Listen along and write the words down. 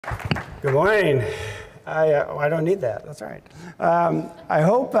Good morning. I don't need that. That's all right. I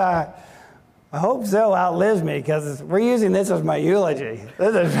hope Zoe outlives me because we're using this as my eulogy.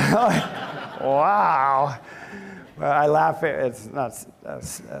 This is really, wow. Well, I laugh. It's not a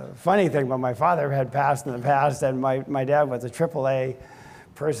funny thing, but my father had passed in the past, and my dad was a AAA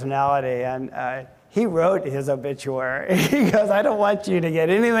personality, and he wrote his obituary. He goes, "I don't want you to get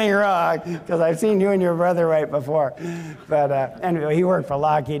anything wrong because I've seen you and your brother write before." But anyway, he worked for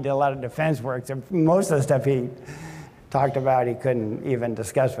Lockheed, did a lot of defense work. So most of the stuff he talked about, he couldn't even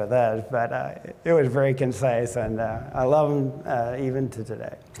discuss with us. But it was very concise, and I love him even to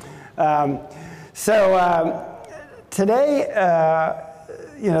today. Today,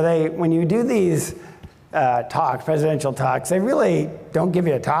 when you do these talks, presidential talks, they really don't give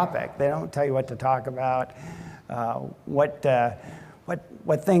you a topic. They don't tell you what to talk about, what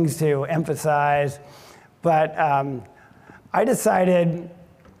things to emphasize. But I decided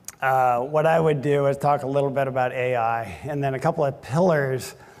what I would do is talk a little bit about AI, and then a couple of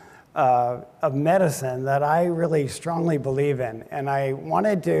pillars of medicine that I really strongly believe in. And I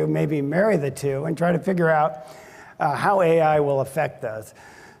wanted to maybe marry the two and try to figure out how AI will affect those.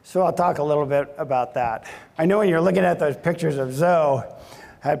 So I'll talk a little bit about that. I know when you're looking at those pictures of Zoe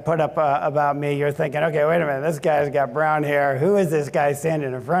had put up about me, you're thinking, okay, wait a minute, this guy's got brown hair. Who is this guy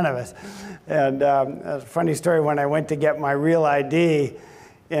standing in front of us? And a funny story, when I went to get my real ID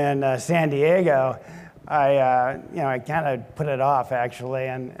in San Diego, I kind of put it off actually,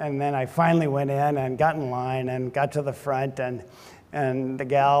 and then I finally went in and got in line and got to the front, and the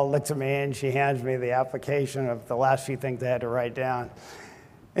gal looks at me and she hands me the application of the last few things I had to write down.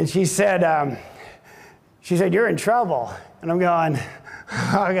 And she said, "You're in trouble." And I'm going,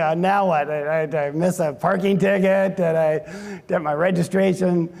 "Oh God, now what? Did I miss a parking ticket? Did my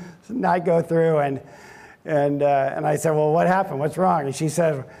registration not go through?" And I said, "Well, what happened? What's wrong?" And she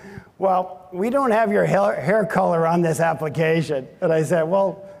said, "Well, we don't have your hair color on this application." And I said,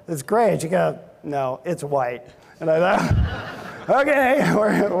 "Well, it's gray." And she goes, "No, it's white." And I thought, okay,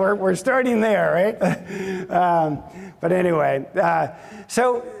 we're starting there, right? But anyway,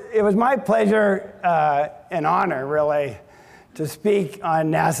 so it was my pleasure and honor, really, to speak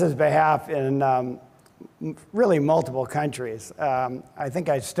on NASS's behalf in really multiple countries. I think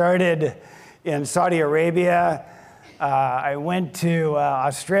I started in Saudi Arabia. I went to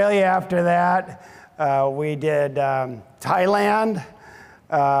Australia after that. We did Thailand.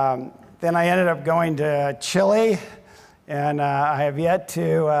 Then I ended up going to Chile. And I have yet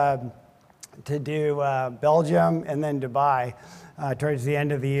to do Belgium and then Dubai towards the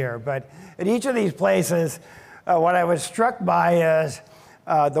end of the year. But at each of these places, what I was struck by is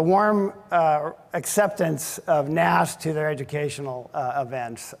the warm acceptance of NASS to their educational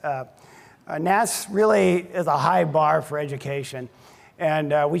events. NASS really is a high bar for education,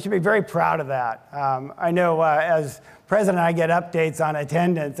 and we should be very proud of that. I know as president, I get updates on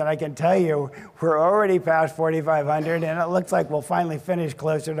attendance, and I can tell you we're already past 4,500, and it looks like we'll finally finish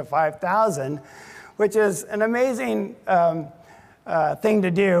closer to 5,000, which is an amazing thing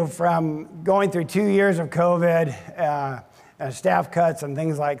to do from going through 2 years of COVID, and staff cuts and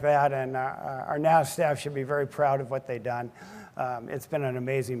things like that, and our NASS staff should be very proud of what they've done. It's been an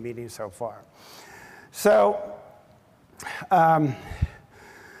amazing meeting so far. So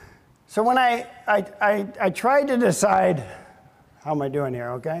when I tried to decide, how am I doing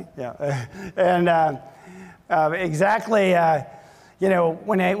here, okay? Yeah. And exactly,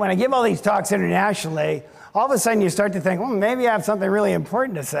 when I give all these talks internationally, all of a sudden you start to think, well, maybe I have something really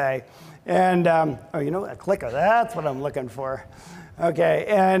important to say. And, a clicker, that's what I'm looking for. Okay,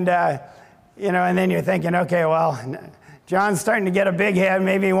 and then you're thinking, okay, well, John's starting to get a big head,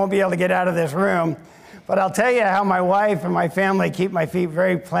 maybe he won't be able to get out of this room. But I'll tell you how my wife and my family keep my feet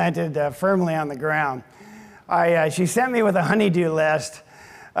very planted firmly on the ground. She sent me with a honey-do list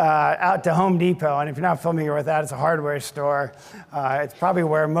out to Home Depot. And if you're not familiar with that, it's a hardware store. It's probably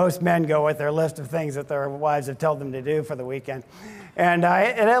where most men go with their list of things that their wives have told them to do for the weekend. And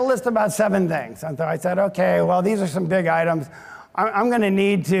it had a list of about 7 things. And so I said, okay, well, these are some big items. I'm going to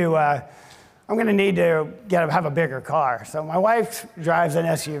need to have a bigger car. So my wife drives an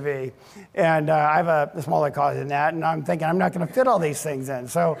SUV, and I have a smaller car than that, and I'm thinking I'm not going to fit all these things in.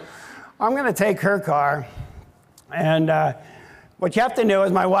 So I'm going to take her car, and what you have to know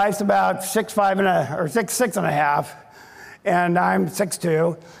is my wife's about 6'5" or 6'6.5", and I'm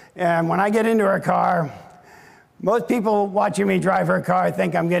 6'2", and when I get into her car, most people watching me drive her car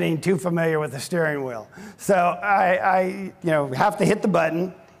think I'm getting too familiar with the steering wheel. So I have to hit the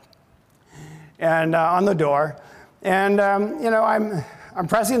button and on the door, and I'm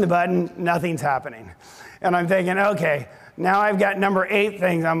pressing the button, nothing's happening. And I'm thinking, okay, now I've got number 8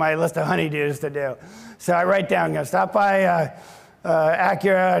 things on my list of honeydews to do. So I write down, stop by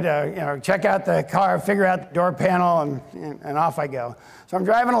Acura, check out the car, figure out the door panel, and off I go. So I'm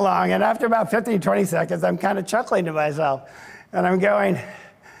driving along, and after about 15, 20 seconds, I'm kind of chuckling to myself. And I'm going,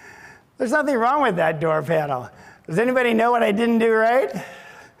 there's nothing wrong with that door panel. Does anybody know what I didn't do right?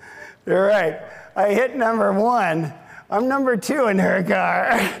 You're right. I hit number 1. I'm number 2 in her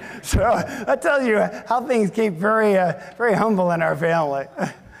car. So that tells you how things keep very, very humble in our family.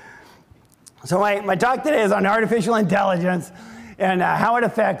 So my talk today is on artificial intelligence and how it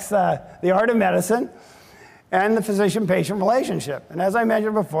affects the art of medicine and the physician-patient relationship. And as I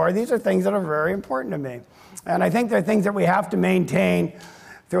mentioned before, these are things that are very important to me. And I think they're things that we have to maintain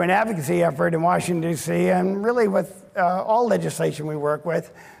through an advocacy effort in Washington, D.C., and really with all legislation we work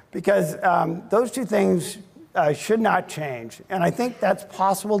with, because those two things should not change. And I think that's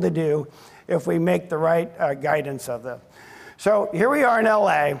possible to do if we make the right guidance of them. So here we are in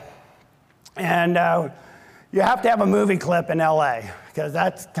LA, and you have to have a movie clip in LA, because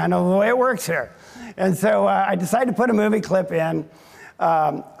that's kind of the way it works here. And so I decided to put a movie clip in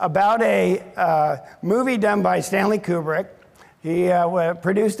about a movie done by Stanley Kubrick. He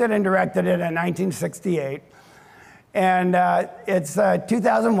produced it and directed it in 1968. And it's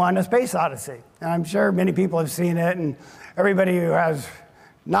 2001, A Space Odyssey. And I'm sure many people have seen it, and everybody who has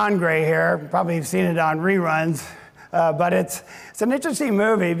non-gray hair probably have seen it on reruns. But it's an interesting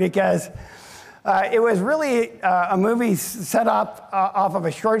movie because it was really a movie set up off of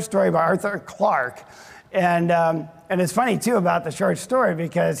a short story by Arthur Clarke. And it's funny, too, about the short story,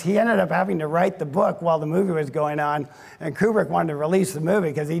 because he ended up having to write the book while the movie was going on, and Kubrick wanted to release the movie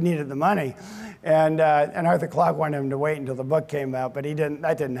because he needed the money. And Arthur Clarke wanted him to wait until the book came out, but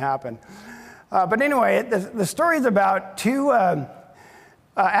that didn't happen. But anyway, the story is about 2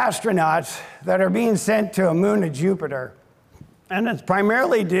 astronauts that are being sent to a moon of Jupiter. And it's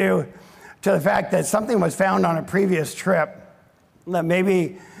primarily due to the fact that something was found on a previous trip that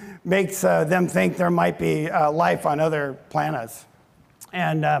maybe makes them think there might be life on other planets.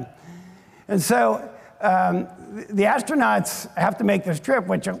 And so the astronauts have to make this trip,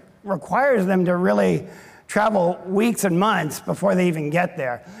 which requires them to really travel weeks and months before they even get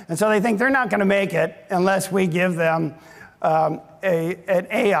there. And so they think they're not going to make it unless we give them an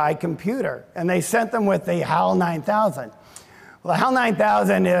AI computer. And they sent them with the HAL 9000. Well, the HAL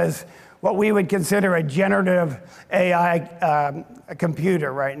 9000 is what we would consider a generative AI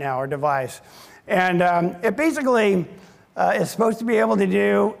computer right now, or device. And it basically is supposed to be able to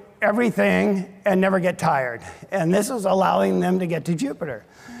do everything and never get tired. And this is allowing them to get to Jupiter.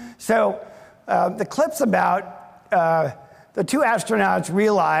 So the clip's about the 2 astronauts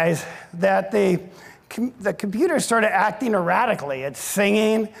realize that the computer started acting erratically. It's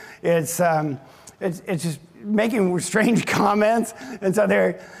singing, it's just making strange comments. And so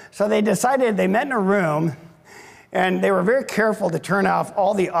they decided, they met in a room, and they were very careful to turn off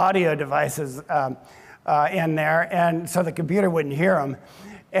all the audio devices in there, and so the computer wouldn't hear them.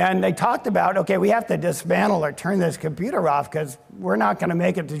 And they talked about, okay, we have to dismantle or turn this computer off because we're not going to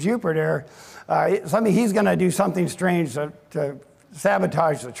make it to Jupiter. He's going to do something strange to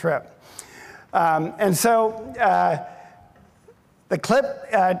sabotage the trip. And so the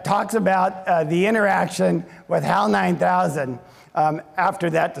clip talks about the interaction with HAL 9000 after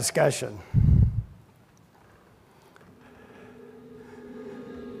that discussion.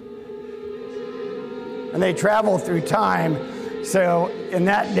 And they travel through time. So in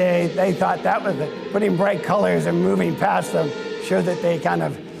that day, they thought that was putting bright colors and moving past them showed that they kind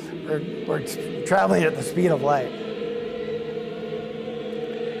of were traveling at the speed of light.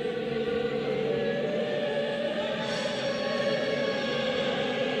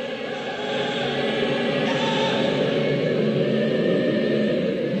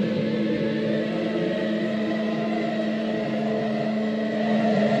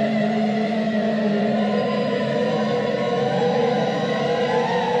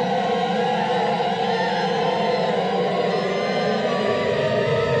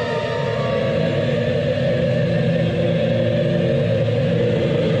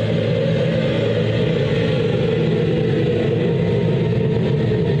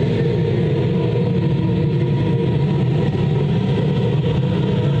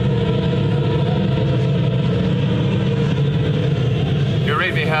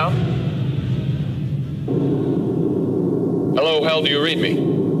 Hello, Hal, do you read me?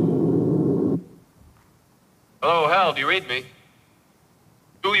 Hello, Hal, do you read me?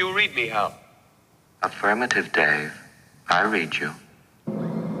 Do you read me, Hal? Affirmative, Dave. I read you.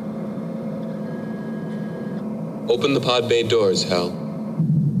 Open the pod bay doors, Hal.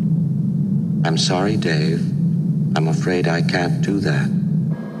 I'm sorry, Dave. I'm afraid I can't do that.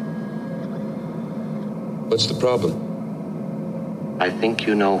 What's the problem? I think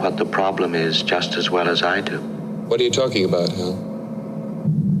you know what the problem is just as well as I do. What are you talking about, Hal?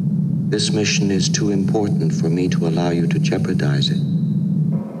 This mission is too important for me to allow you to jeopardize it.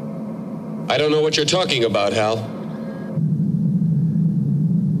 I don't know what you're talking about, Hal.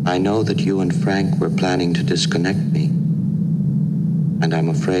 I know that you and Frank were planning to disconnect me, and I'm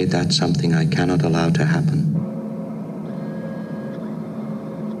afraid that's something I cannot allow to happen.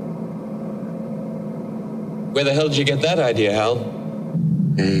 Where the hell did you get that idea, Hal?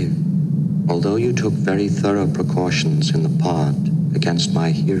 Dave, although you took very thorough precautions in the pod against my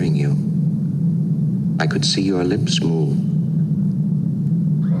hearing you, I could see your lips move.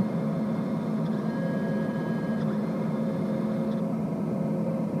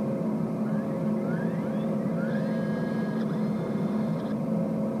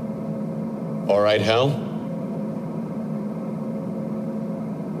 All right, Hal.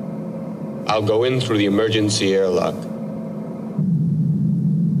 I'll go in through the emergency airlock.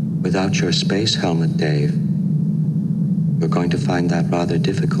 Without your space helmet, Dave, you're going to find that rather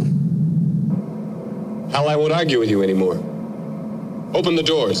difficult. Hal, I won't argue with you anymore. Open the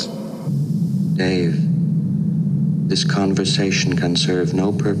doors. Dave, this conversation can serve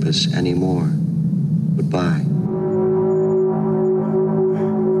no purpose anymore. Goodbye.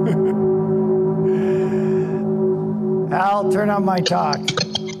 Al, turn on my talk.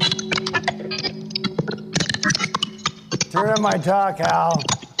 Turn on my talk, Al.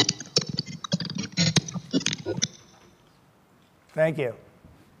 Thank you.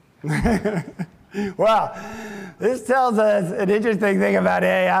 Well, this tells us an interesting thing about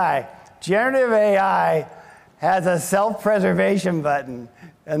AI. Generative AI has a self-preservation button.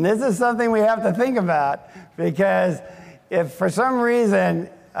 And this is something we have to think about, because if for some reason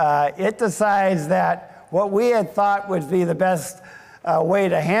it decides that what we had thought would be the best way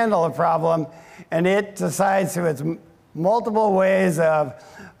to handle a problem, and it decides through its multiple ways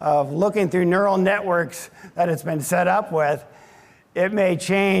of looking through neural networks that it's been set up with, it may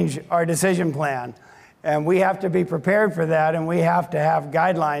change our decision plan. And we have to be prepared for that, and we have to have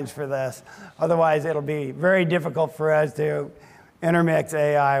guidelines for this. Otherwise, it'll be very difficult for us to intermix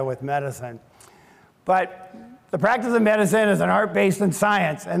AI with medicine. But the practice of medicine is an art based in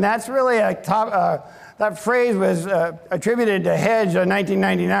science, and that's really that phrase was attributed to Hedge in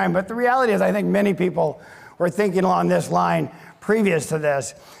 1999, but the reality is I think many people were thinking along this line previous to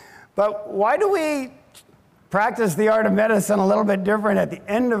this. But why do we practice the art of medicine a little bit different at the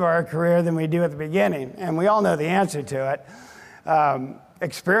end of our career than we do at the beginning? And we all know the answer to it.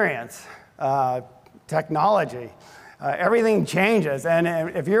 Experience, technology, everything changes. And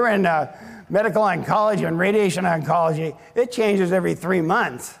if you're in medical oncology and radiation oncology, it changes every 3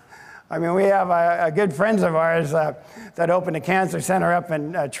 months. I mean, we have good friends of ours that opened a cancer center up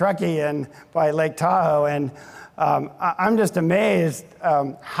in Truckee and by Lake Tahoe. And I'm just amazed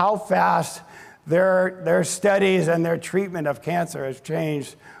how fast their studies and their treatment of cancer has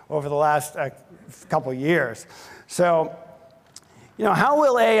changed over the last couple years. So, you know, how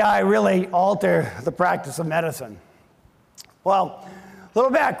will AI really alter the practice of medicine? Well, a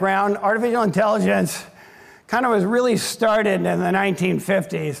little background, artificial intelligence kind of was really started in the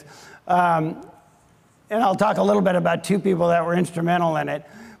 1950s. And I'll talk a little bit about two people that were instrumental in it.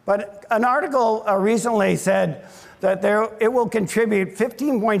 But an article recently said that it will contribute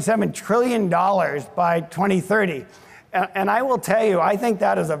 $15.7 trillion by 2030. And I will tell you, I think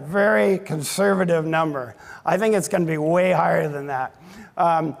that is a very conservative number. I think it's going to be way higher than that.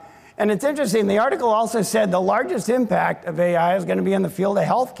 And it's interesting, the article also said the largest impact of AI is going to be in the field of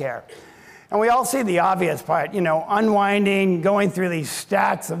healthcare. And we all see the obvious part, you know, unwinding, going through these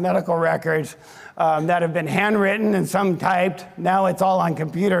stacks of medical records that have been handwritten and some typed. Now it's all on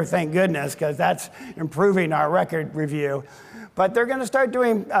computer, thank goodness, because that's improving our record review. But they're going to start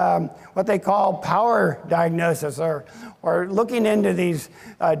doing what they call power diagnosis, or looking into these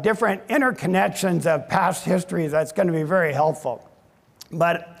different interconnections of past histories. That's going to be very helpful.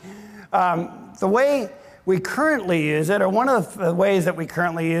 But the way we currently use it, or one of the ways that we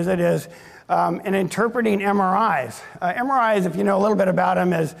currently use it, is in interpreting MRIs. MRIs, if you know a little bit about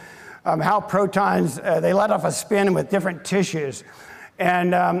them, is how protons, they let off a spin with different tissues.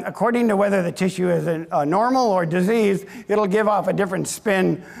 And according to whether the tissue is normal or diseased, it'll give off a different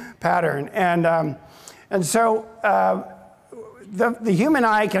spin pattern. And so the human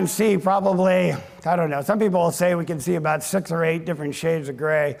eye can see probably, I don't know, some people will say we can see about 6 or 8 different shades of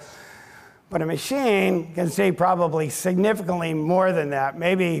gray. But a machine can see probably significantly more than that,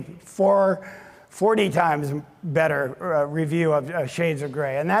 maybe 4 40 times better review of shades of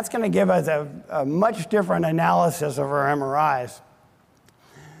gray. And that's going to give us a much different analysis of our MRIs.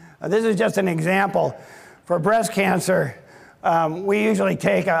 This is just an example. For breast cancer, we usually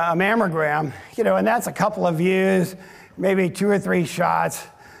take a mammogram, and that's a couple of views, maybe 2 or 3 shots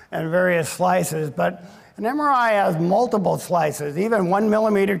and various slices. But an MRI has multiple slices, even 1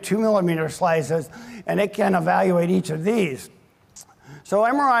 millimeter, 2 millimeter slices, and it can evaluate each of these. So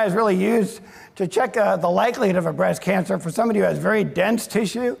MRI is really used to check the likelihood of a breast cancer for somebody who has very dense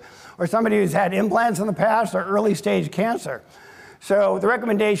tissue or somebody who's had implants in the past or early stage cancer. So the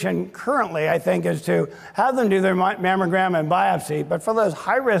recommendation currently, I think, is to have them do their mammogram and biopsy. But for those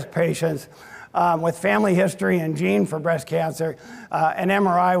high-risk patients with family history and gene for breast cancer, an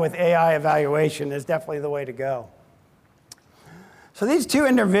MRI with AI evaluation is definitely the way to go. So these 2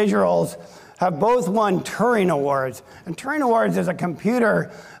 individuals have both won Turing Awards. And Turing Awards is a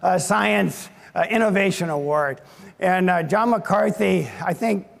computer science innovation award. And John McCarthy, I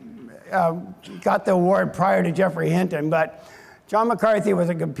think, got the award prior to Jeffrey Hinton. But John McCarthy was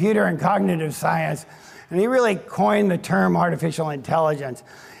a computer and cognitive science, and he really coined the term artificial intelligence.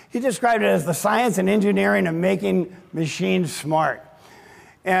 He described it as the science and engineering of making machines smart.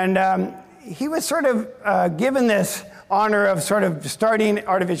 And he was sort of given this honor of sort of starting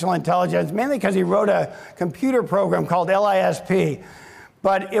artificial intelligence, mainly because he wrote a computer program called LISP.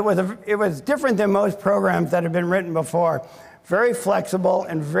 But it was different than most programs that have been written before. Very flexible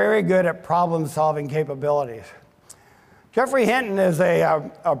and very good at problem-solving capabilities. Jeffrey Hinton is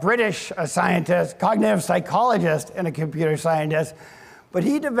a British scientist, cognitive psychologist, and a computer scientist. But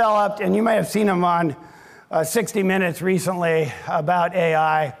he developed, and you might have seen him on 60 Minutes recently about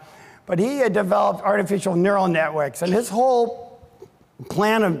AI, but he had developed artificial neural networks. And his whole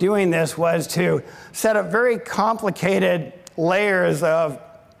plan of doing this was to set up very complicated layers of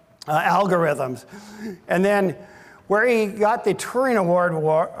algorithms. And then where he got the Turing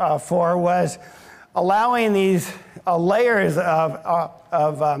Award for was allowing these layers of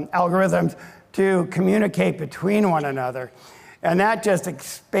algorithms to communicate between one another. And that just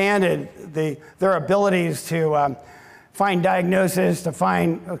expanded their abilities to find diagnosis, to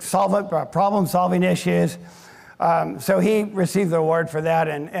find problem-solving issues. So he received the award for that,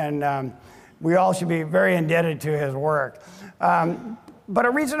 and we all should be very indebted to his work. But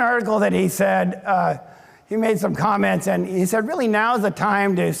a recent article that he said, he made some comments, and he said, really now is the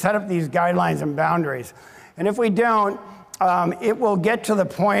time to set up these guidelines and boundaries. And if we don't, it will get to the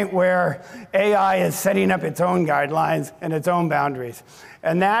point where AI is setting up its own guidelines and its own boundaries.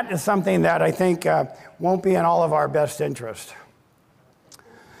 And that is something that I think won't be in all of our best interest.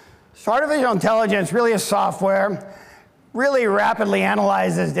 So artificial intelligence really is software, really rapidly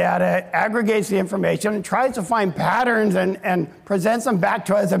analyzes data, aggregates the information, and tries to find patterns and presents them back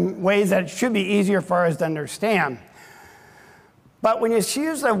to us in ways that should be easier for us to understand. But when you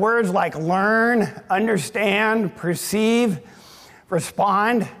use the words like learn, understand, perceive,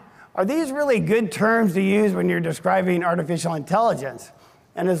 respond, are these really good terms to use when you're describing artificial intelligence?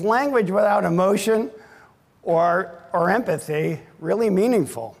 And is language without emotion or empathy really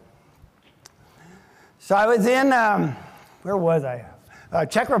meaningful? So I was in, where was I?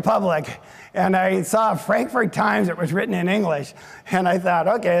 Czech Republic, and I saw a Frankfurt Times that was written in English, and I thought,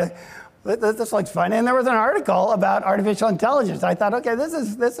 okay, this looks fun. And there was an article about artificial intelligence. I thought, okay, this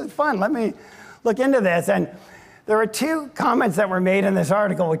is fun. Let me look into this. And there were 2 comments that were made in this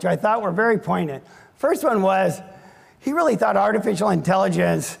article, which I thought were very poignant. First one was, he really thought artificial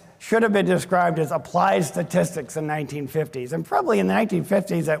intelligence should have been described as applied statistics in the 1950s. And probably in the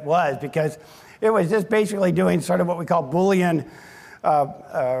 1950s it was, because it was just basically doing sort of what we call Boolean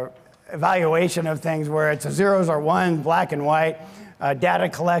evaluation of things, where it's a zeros or ones, black and white, data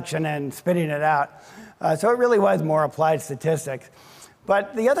collection and spitting it out. So it really was more applied statistics.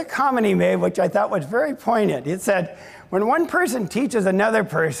 But the other comment he made, which I thought was very poignant, it said, when one person teaches another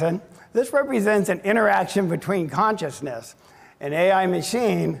person, this represents an interaction between consciousness. An AI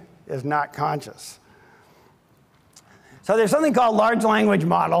machine is not conscious. So there's something called large language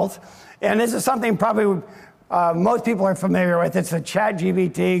models, and this is something probably most people are familiar with. It's a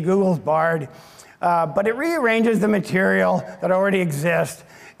ChatGPT, Google's Bard. But it rearranges the material that already exists.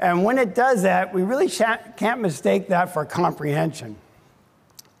 And when it does that, we really can't mistake that for comprehension.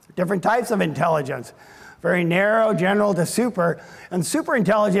 Different types of intelligence, very narrow, general to super. And super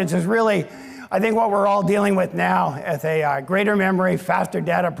intelligence is really, I think, what we're all dealing with now as AI. Greater memory, faster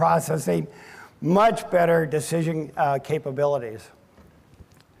data processing, much better decision capabilities.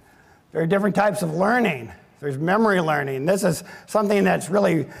 There are different types of learning. There's memory learning. This is something that's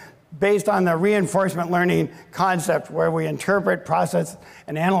really based on the reinforcement learning concept, where we interpret, process,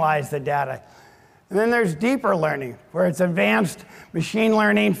 and analyze the data. And then there's deeper learning, where it's advanced machine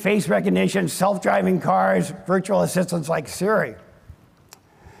learning, face recognition, self-driving cars, virtual assistants like Siri.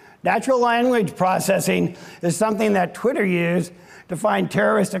 Natural language processing is something that Twitter used to find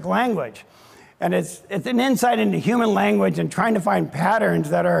terroristic language. And it's an insight into human language and trying to find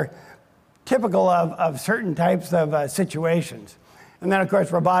patterns that are typical of certain types of situations. And then, of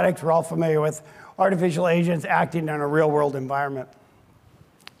course, robotics, we're all familiar with artificial agents acting in a real-world environment.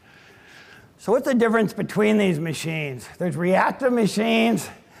 So what's the difference between these machines? There's reactive machines.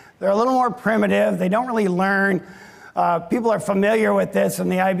 They're a little more primitive. They don't really learn. People are familiar with this in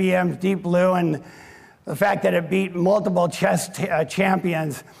the IBM's Deep Blue and the fact that it beat multiple chess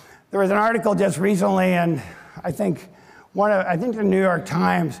champions. There was an article just recently, and I think the New York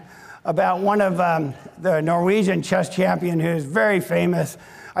Times, about one of the Norwegian chess champion who's very famous.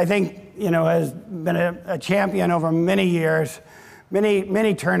 I think has been a champion over many years,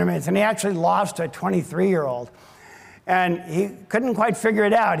 many tournaments, and he actually lost to a 23-year-old, and he couldn't quite figure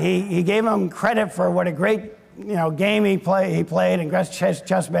it out. He gave him credit for what a great game he played and great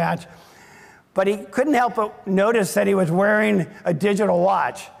chess match, but he couldn't help but notice that he was wearing a digital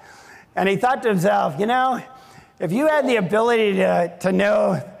watch, and he thought to himself, if you had the ability to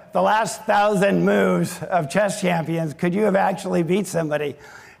know the last 1,000 moves of chess champions, could you have actually beat somebody?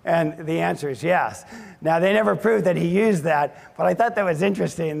 And the answer is yes. Now, they never proved that he used that, but I thought that was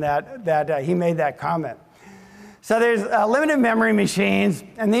interesting that he made that comment. So there's limited memory machines,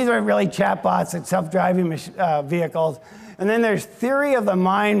 and these are really chatbots and self-driving vehicles. And then there's theory of the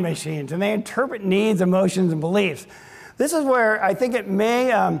mind machines, and they interpret needs, emotions, and beliefs. This is where I think it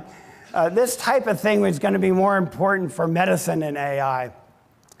may, this type of thing is going to be more important for medicine and AI.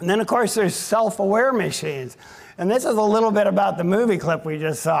 And then, of course, there's self-aware machines. And this is a little bit about the movie clip we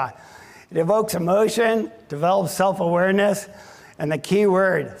just saw. It evokes emotion, develops self-awareness, and the key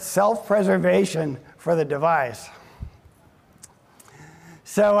word, self-preservation for the device.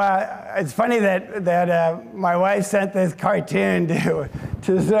 So it's funny that my wife sent this cartoon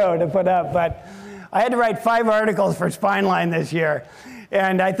to Zoe to put up, but I had to write 5 articles for Spineline this year.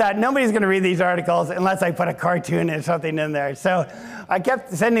 And I thought, nobody's going to read these articles unless I put a cartoon or something in there. So I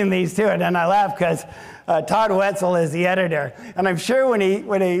kept sending these to it, and I laughed because Todd Wetzel is the editor. And I'm sure when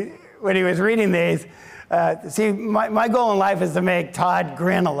he was reading these, my goal in life is to make Todd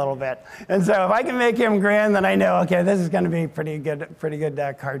grin a little bit. And so if I can make him grin, then I know, okay, this is going to be a pretty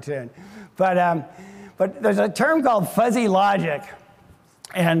good cartoon. But there's a term called fuzzy logic.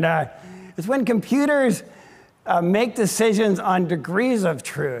 And it's when computers make decisions on degrees of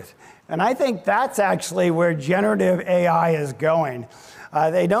truth. And I think that's actually where generative AI is going.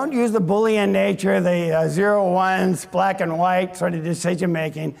 They don't use the Boolean nature, the 0, 1s, black and white sort of decision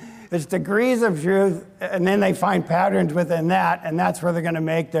making. It's degrees of truth, and then they find patterns within that, and that's where they're going to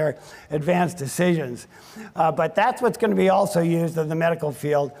make their advanced decisions. But that's what's going to be also used in the medical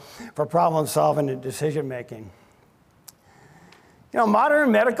field for problem solving and decision making.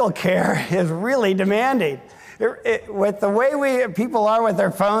 Modern medical care is really demanding. With the way people are with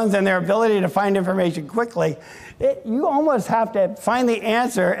their phones and their ability to find information quickly, you almost have to find the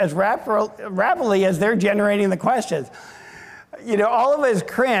answer as rapidly as they're generating the questions. All of us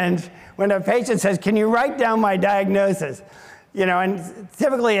cringe when a patient says, "Can you write down my diagnosis?" And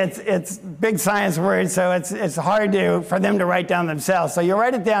typically it's big science words, so it's hard for them to write down themselves. So you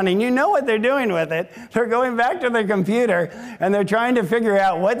write it down, and you know what they're doing with it. They're going back to their computer, and they're trying to figure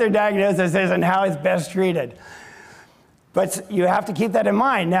out what their diagnosis is and how it's best treated. But you have to keep that in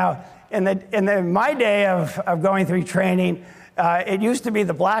mind. Now, in my day of going through training, it used to be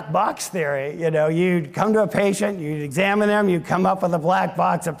the black box theory. You'd come to a patient, you'd examine them, you'd come up with a black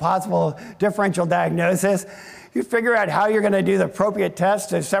box of possible differential diagnosis. You figure out how you're going to do the appropriate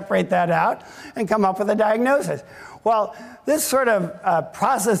test to separate that out and come up with a diagnosis. Well, this sort of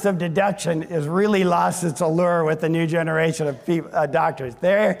process of deduction has really lost its allure with the new generation of doctors.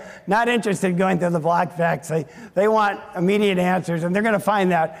 They're not interested in going through the black box. They want immediate answers, and they're going to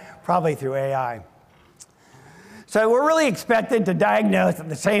find that probably through AI. So we're really expected to diagnose at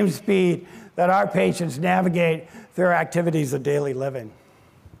the same speed that our patients navigate their activities of daily living.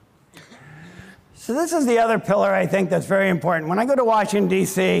 So this is the other pillar I think that's very important. When I go to Washington,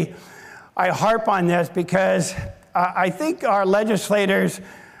 D.C., I harp on this because I think our legislators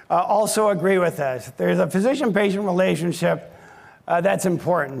also agree with us. There's a physician-patient relationship that's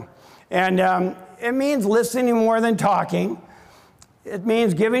important. And it means listening more than talking. It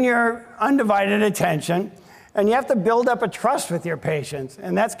means giving your undivided attention. And you have to build up a trust with your patients.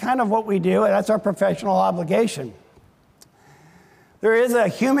 And that's kind of what we do, and that's our professional obligation. There is a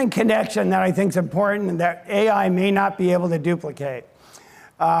human connection that I think is important and that AI may not be able to duplicate.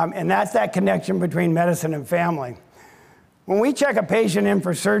 And that's that connection between medicine and family. When we check a patient in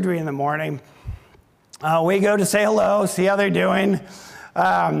for surgery in the morning, we go to say hello, see how they're doing,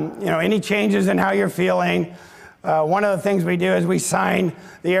 any changes in how you're feeling. One of the things we do is we sign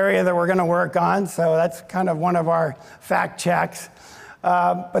the area that we're going to work on, so that's kind of one of our fact checks.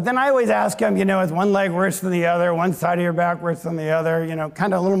 But then I always ask them, is one leg worse than the other, one side of your back worse than the other,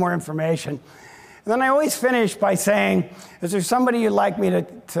 kind of a little more information. And then I always finish by saying, is there somebody you'd like me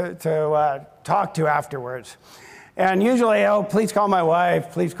to talk to afterwards? And usually, please call my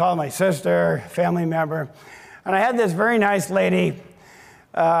wife, please call my sister, family member. And I had this very nice lady in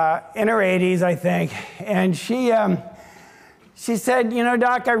her 80s, I think, and she said,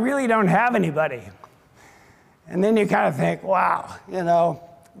 Doc, I really don't have anybody. And then you kind of think, wow,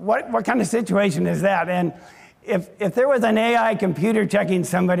 what kind of situation is that? And if there was an AI computer checking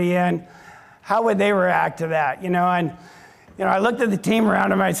somebody in, how would they react to that? And I looked at the team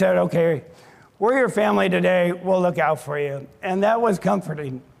around him. I said, okay, we're your family today. We'll look out for you. And that was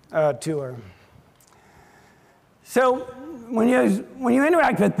comforting to her. So when you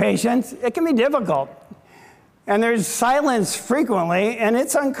interact with patients, it can be difficult. And there's silence frequently, and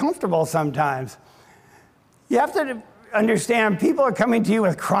it's uncomfortable sometimes. You have to understand people are coming to you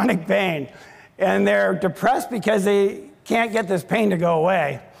with chronic pain, and they're depressed because they can't get this pain to go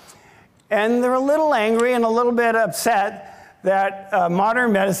away. And they're a little angry and a little bit upset that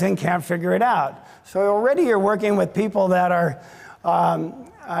modern medicine can't figure it out. So already you're working with people that are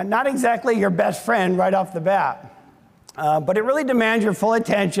not exactly your best friend right off the bat. But it really demands your full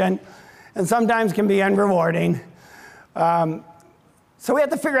attention and sometimes can be unrewarding. So we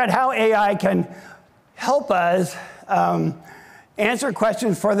have to figure out how AI can help us answer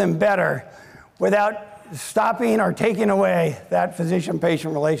questions for them better without stopping or taking away that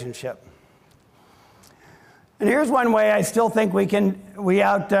physician-patient relationship. And here's one way I still think we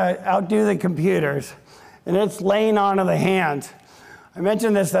outdo the computers, and it's laying on of the hands. I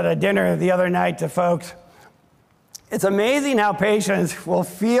mentioned this at a dinner the other night to folks. It's amazing how patients will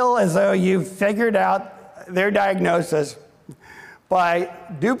feel as though you've figured out their diagnosis by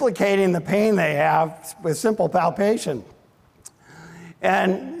duplicating the pain they have with simple palpation.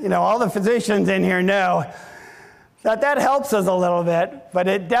 And all the physicians in here know that helps us a little bit, but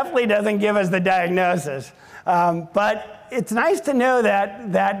it definitely doesn't give us the diagnosis. But it's nice to know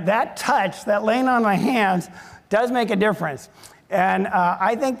that touch, that laying on my hands, does make a difference. And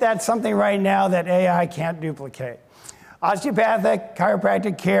I think that's something right now that AI can't duplicate. Osteopathic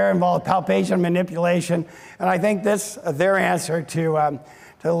chiropractic care involves palpation manipulation, and I think this is their answer to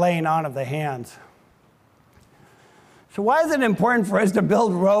laying on of the hands. So why is it important for us to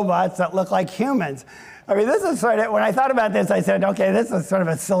build robots that look like humans? I mean, this is sort of, when I thought about this, I said, okay, this is sort of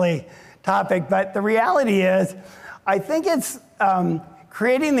a silly topic, but the reality is, I think it's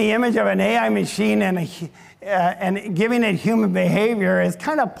creating the image of an AI machine and giving it human behavior is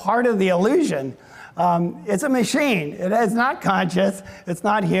kind of part of the illusion. It's a machine. It is not conscious. It's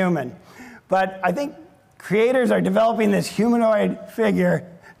not human. But I think creators are developing this humanoid figure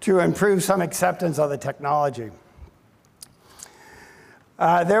to improve some acceptance of the technology.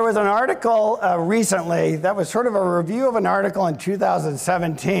 There was an article recently that was sort of a review of an article in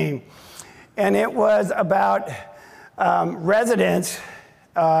 2017, and it was about residents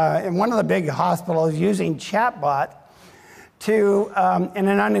in one of the big hospitals using chatbot in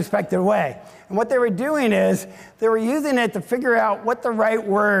an unexpected way. And what they were doing is they were using it to figure out what the right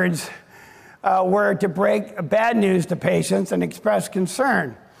words were to break bad news to patients and express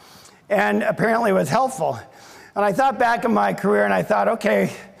concern. And apparently it was helpful. And I thought back in my career and I thought,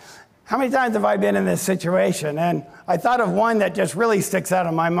 okay, how many times have I been in this situation? And I thought of one that just really sticks out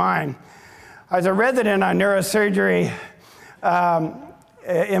in my mind. I was a resident on neurosurgery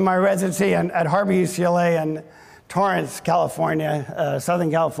in my residency at Harbor UCLA in Torrance, California,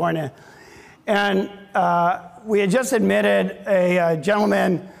 Southern California. And we had just admitted a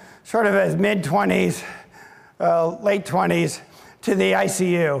gentleman, sort of his mid-20s, late 20s, to the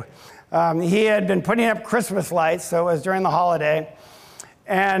ICU. He had been putting up Christmas lights, so it was during the holiday,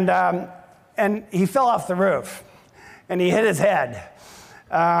 and he fell off the roof, and he hit his head.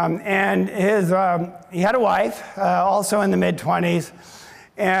 And he had a wife, also in the mid-20s,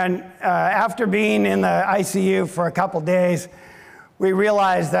 and after being in the ICU for a couple days, we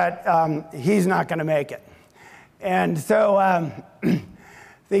realized that he's not going to make it. And so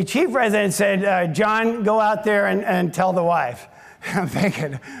the chief resident said, John, go out there and tell the wife. I'm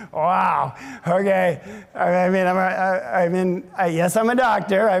thinking, wow, okay. Yes, I'm a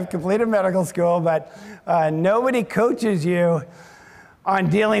doctor. I've completed medical school, but nobody coaches you on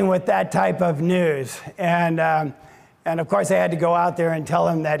dealing with that type of news. And And of course, they had to go out there and tell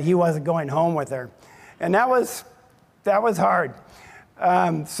him that he wasn't going home with her. And that was hard.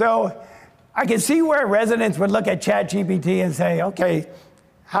 So I can see where residents would look at ChatGPT and say, okay,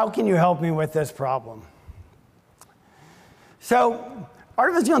 how can you help me with this problem? So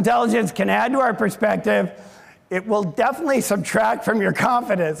artificial intelligence can add to our perspective. It will definitely subtract from your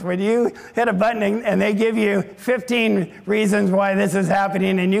confidence. When you hit a button and they give you 15 reasons why this is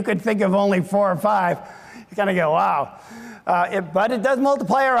happening and you could think of only 4 or 5, you kind of go, wow. But it does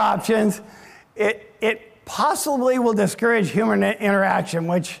multiply our options. It possibly will discourage human interaction,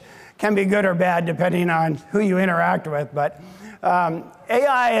 which can be good or bad depending on who you interact with. But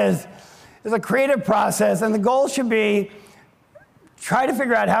AI is a creative process, and the goal should be try to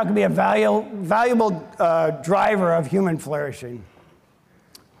figure out how it can be a valuable driver of human flourishing.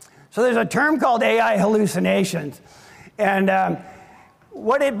 So there's a term called AI hallucinations. And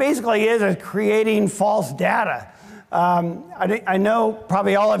what it basically is creating false data. I know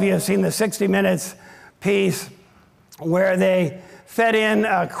probably all of you have seen the 60 Minutes piece where they fed in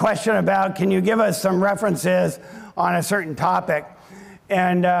a question about, can you give us some references on a certain topic?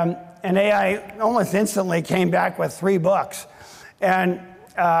 And AI almost instantly came back with 3 books. And,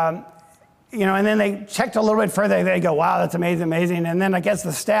 and then they checked a little bit further. They go, wow, that's amazing, amazing. And then I guess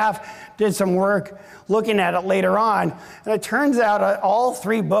the staff did some work looking at it later on. And it turns out all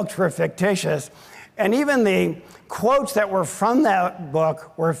 3 books were fictitious. And even the quotes that were from that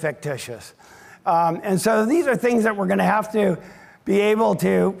book were fictitious. And so these are things that we're going to have to be able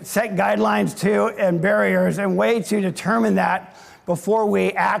to set guidelines to and barriers and ways to determine that before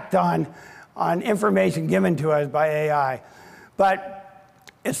we act on information given to us by AI. But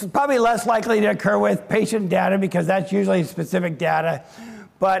it's probably less likely to occur with patient data because that's usually specific data.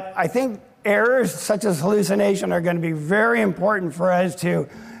 But I think errors such as hallucination are going to be very important for us to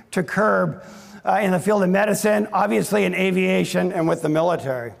curb in the field of medicine, obviously in aviation and with the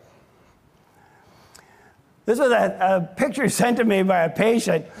military. This was a picture sent to me by a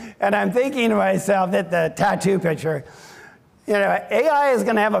patient, and I'm thinking to myself that the tattoo picture, AI is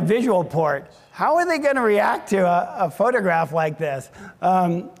going to have a visual port. How are they going to react to a photograph like this?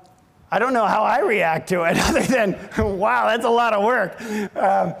 I don't know how I react to it other than, wow, that's a lot of work.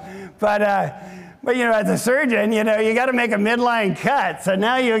 But as a surgeon, you got to make a midline cut. So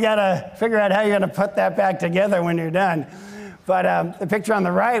now you got to figure out how you're going to put that back together when you're done. But the picture on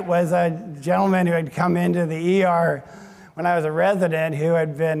the right was a gentleman who had come into the ER when I was a resident who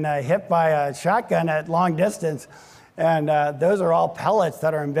had been hit by a shotgun at long distance. And those are all pellets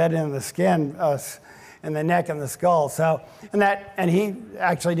that are embedded in the skin, in the neck and the skull. So, and he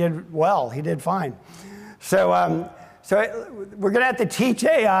actually did well. He did fine. So we're going to have to teach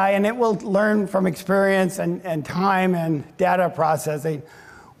AI, and it will learn from experience and time and data processing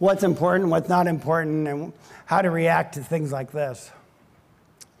what's important, what's not important, and how to react to things like this.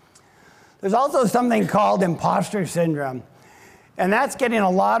 There's also something called imposter syndrome, and that's getting a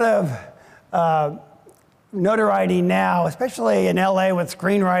lot of notoriety now, especially in LA with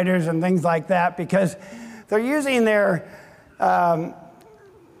screenwriters and things like that, because they're using their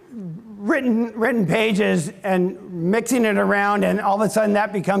written pages and mixing it around, and all of a sudden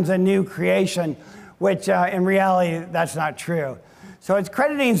that becomes a new creation, which in reality, that's not true. So it's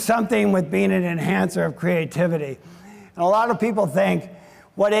crediting something with being an enhancer of creativity. And a lot of people think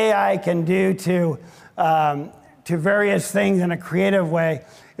what AI can do to various things in a creative way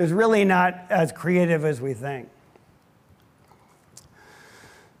is really not as creative as we think.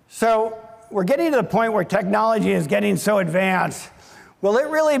 So we're getting to the point where technology is getting so advanced. Will it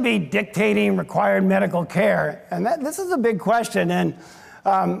really be dictating required medical care? And this is a big question. And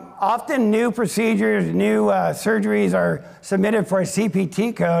often new procedures, new surgeries are submitted for a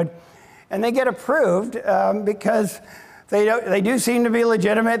CPT code, and they get approved because they do seem to be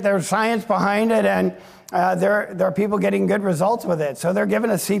legitimate. There's science behind it, and there are people getting good results with it. So they're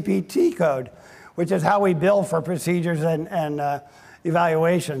given a CPT code, which is how we bill for procedures and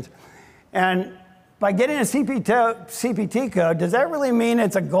evaluations. And by getting a CPT code, does that really mean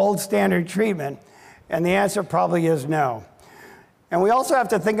it's a gold standard treatment? And the answer probably is no. And we also have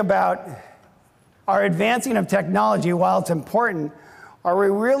to think about our advancing of technology. While it's important, are we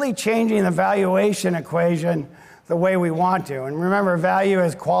really changing the valuation equation the way we want to? And remember, value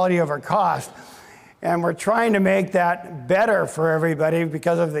is quality over cost. And we're trying to make that better for everybody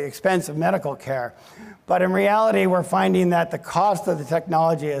because of the expense of medical care. But in reality, we're finding that the cost of the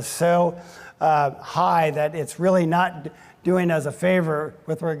technology is so high that it's really not doing us a favor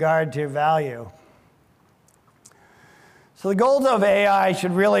with regard to value. So the goals of AI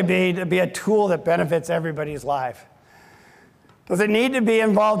should really be to be a tool that benefits everybody's life. Does it need to be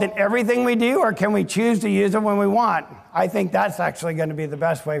involved in everything we do, or can we choose to use it when we want? I think that's actually going to be the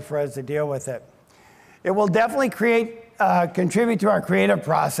best way for us to deal with it. It will definitely contribute to our creative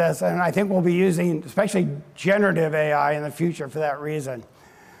process, and I think we'll be using especially generative AI in the future for that reason.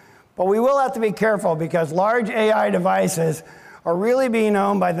 But we will have to be careful because large AI devices are really being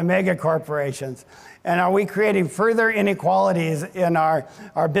owned by the mega corporations. And are we creating further inequalities in our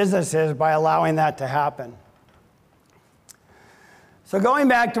businesses by allowing that to happen? So going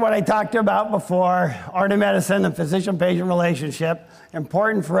back to what I talked about before, art of medicine and physician-patient relationship,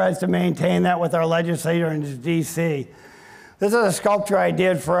 important for us to maintain that with our legislator in DC. This is a sculpture I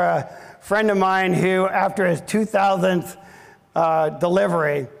did for a friend of mine who, after his 2000th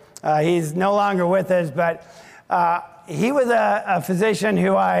delivery, he's no longer with us, but he was a physician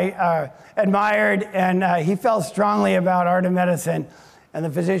who I admired, and he felt strongly about art of medicine and the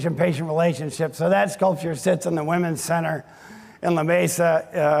physician-patient relationship. So that sculpture sits in the Women's Center in La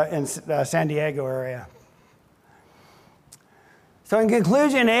Mesa in San Diego area. So in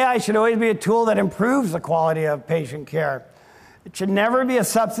conclusion, AI should always be a tool that improves the quality of patient care. It should never be a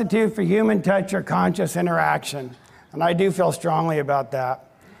substitute for human touch or conscious interaction, and I do feel strongly about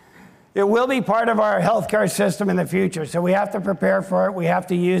that. It will be part of our healthcare system in the future, so we have to prepare for it, we have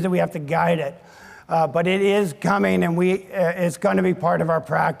to use it, we have to guide it. But it is coming, and it's going to be part of our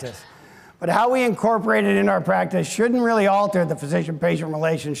practice. But how we incorporate it in our practice shouldn't really alter the physician-patient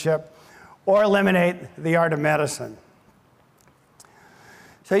relationship or eliminate the art of medicine.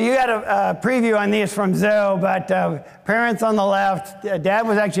 So you got a preview on these from Zoe, but parents on the left, Dad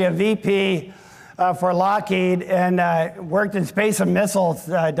was actually a VP for Lockheed and worked in Space and Missiles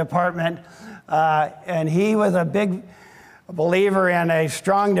Department. And he was a big believer in a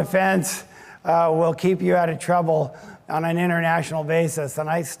strong defense will keep you out of trouble on an international basis, and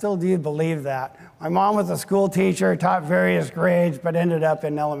I still do believe that. My mom was a school teacher, taught various grades, but ended up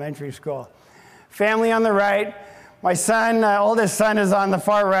in elementary school. Family on the right. My son, oldest son, is on the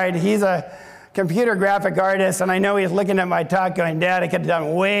far right. He's a computer graphic artist, and I know he's looking at my talk going, Dad, I could have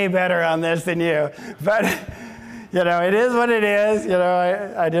done way better on this than you. But, you know, it is what it is. You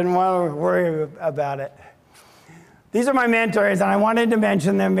know, I didn't want to worry about it. These are my mentors, and I wanted to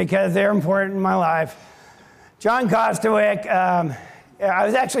mention them because they're important in my life. John Kostowick, I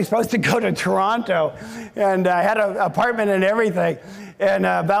was actually supposed to go to Toronto, and I had an apartment and everything. And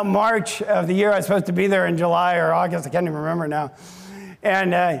about March of the year, I was supposed to be there in July or August, I can't even remember now.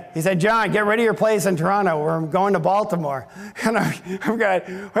 And he said, John, get rid of your place in Toronto. We're going to Baltimore. And I'm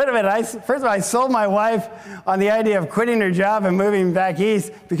going, wait a minute. First of all, I sold my wife on the idea of quitting her job and moving back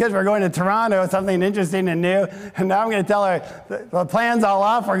east because we're going to Toronto, something interesting and new. And now I'm going to tell her the plan's all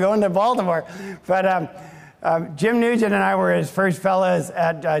off. We're going to Baltimore. But Jim Nugent and I were his first fellows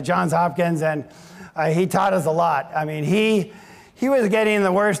at Johns Hopkins, and he taught us a lot. I mean, he was getting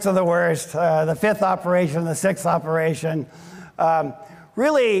the worst of the worst, the fifth operation, the sixth operation.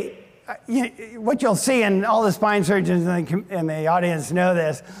 Really, what you'll see, and all the spine surgeons in the audience know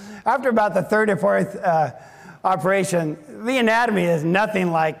this, after about the third or fourth operation, the anatomy is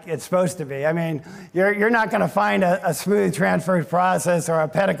nothing like it's supposed to be. I mean, you're not going to find a smooth transverse process or a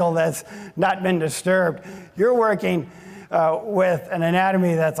pedicle that's not been disturbed. You're working with an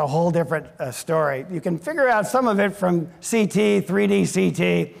anatomy that's a whole different story. You can figure out some of it from CT, 3D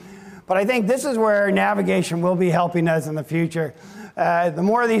CT, but I think this is where navigation will be helping us in the future. The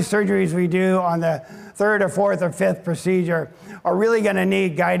more of these surgeries we do on the third or fourth or fifth procedure are really going to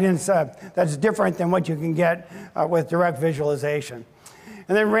need guidance that's different than what you can get with direct visualization.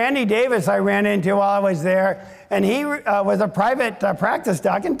 And then Randy Davis I ran into while I was there, and he was a private practice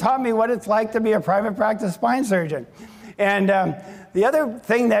doc and taught me what it's like to be a private practice spine surgeon. And the other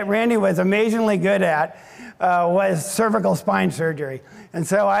thing that Randy was amazingly good at was cervical spine surgery. And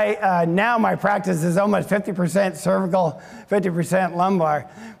so now my practice is almost 50% cervical, 50% lumbar.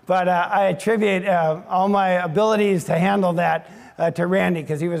 But I attribute all my abilities to handle that to Randy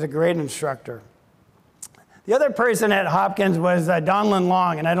because he was a great instructor. The other person at Hopkins was Donlin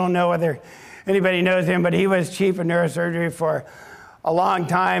Long, and I don't know whether anybody knows him, but he was chief of neurosurgery for a long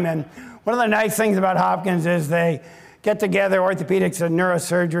time. And one of the nice things about Hopkins is they get together, orthopedics and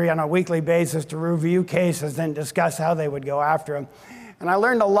neurosurgery, on a weekly basis to review cases and discuss how they would go after them. And I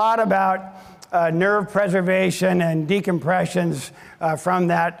learned a lot about nerve preservation and decompressions from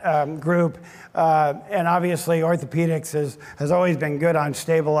that group. And obviously, orthopedics has always been good on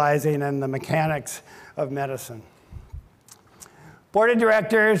stabilizing and the mechanics of medicine. Board of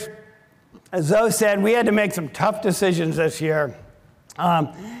directors, as Zoe said, we had to make some tough decisions this year.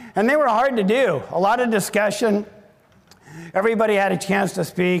 And they were hard to do. A lot of discussion. Everybody had a chance to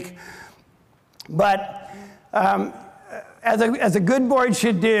speak. But as a good board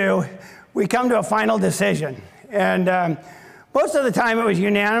should do, we come to a final decision. And most of the time it was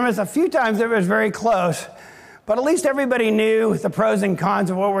unanimous. A few times it was very close. But at least everybody knew the pros and cons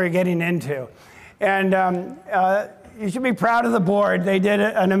of what we were getting into. And you should be proud of the board. They did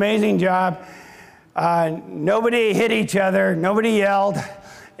an amazing job. Nobody hit each other. Nobody yelled.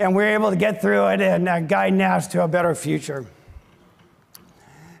 And we were able to get through it and guide NASS to a better future.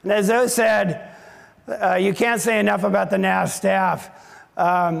 And as Zoe said, you can't say enough about the NASS staff.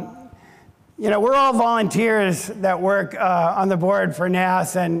 You know, we're all volunteers that work on the board for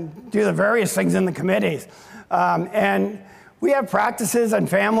NASS and do the various things in the committees. And we have practices and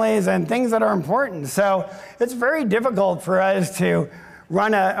families and things that are important. So it's very difficult for us to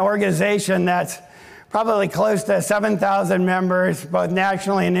run an organization that's probably close to 7,000 members, both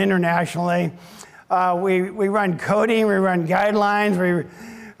nationally and internationally. We run coding, we run guidelines, we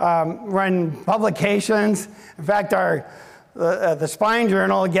run publications. In fact, the Spine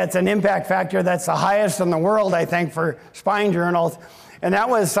Journal gets an impact factor that's the highest in the world, I think, for spine journals. And that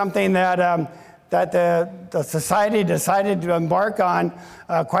was something that the society decided to embark on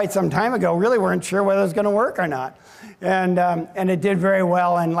quite some time ago. Really weren't sure whether it was going to work or not. And it did very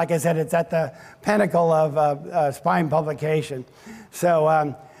well. And like I said, it's at the pinnacle of spine publication. So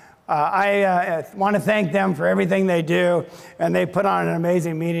I want to thank them for everything they do. And they put on an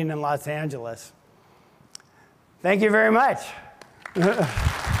amazing meeting in Los Angeles. Thank you very much.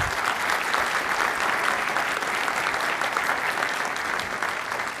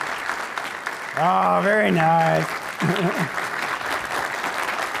 Oh, very nice.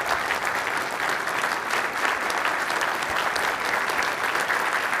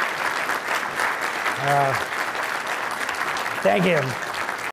 Thank you.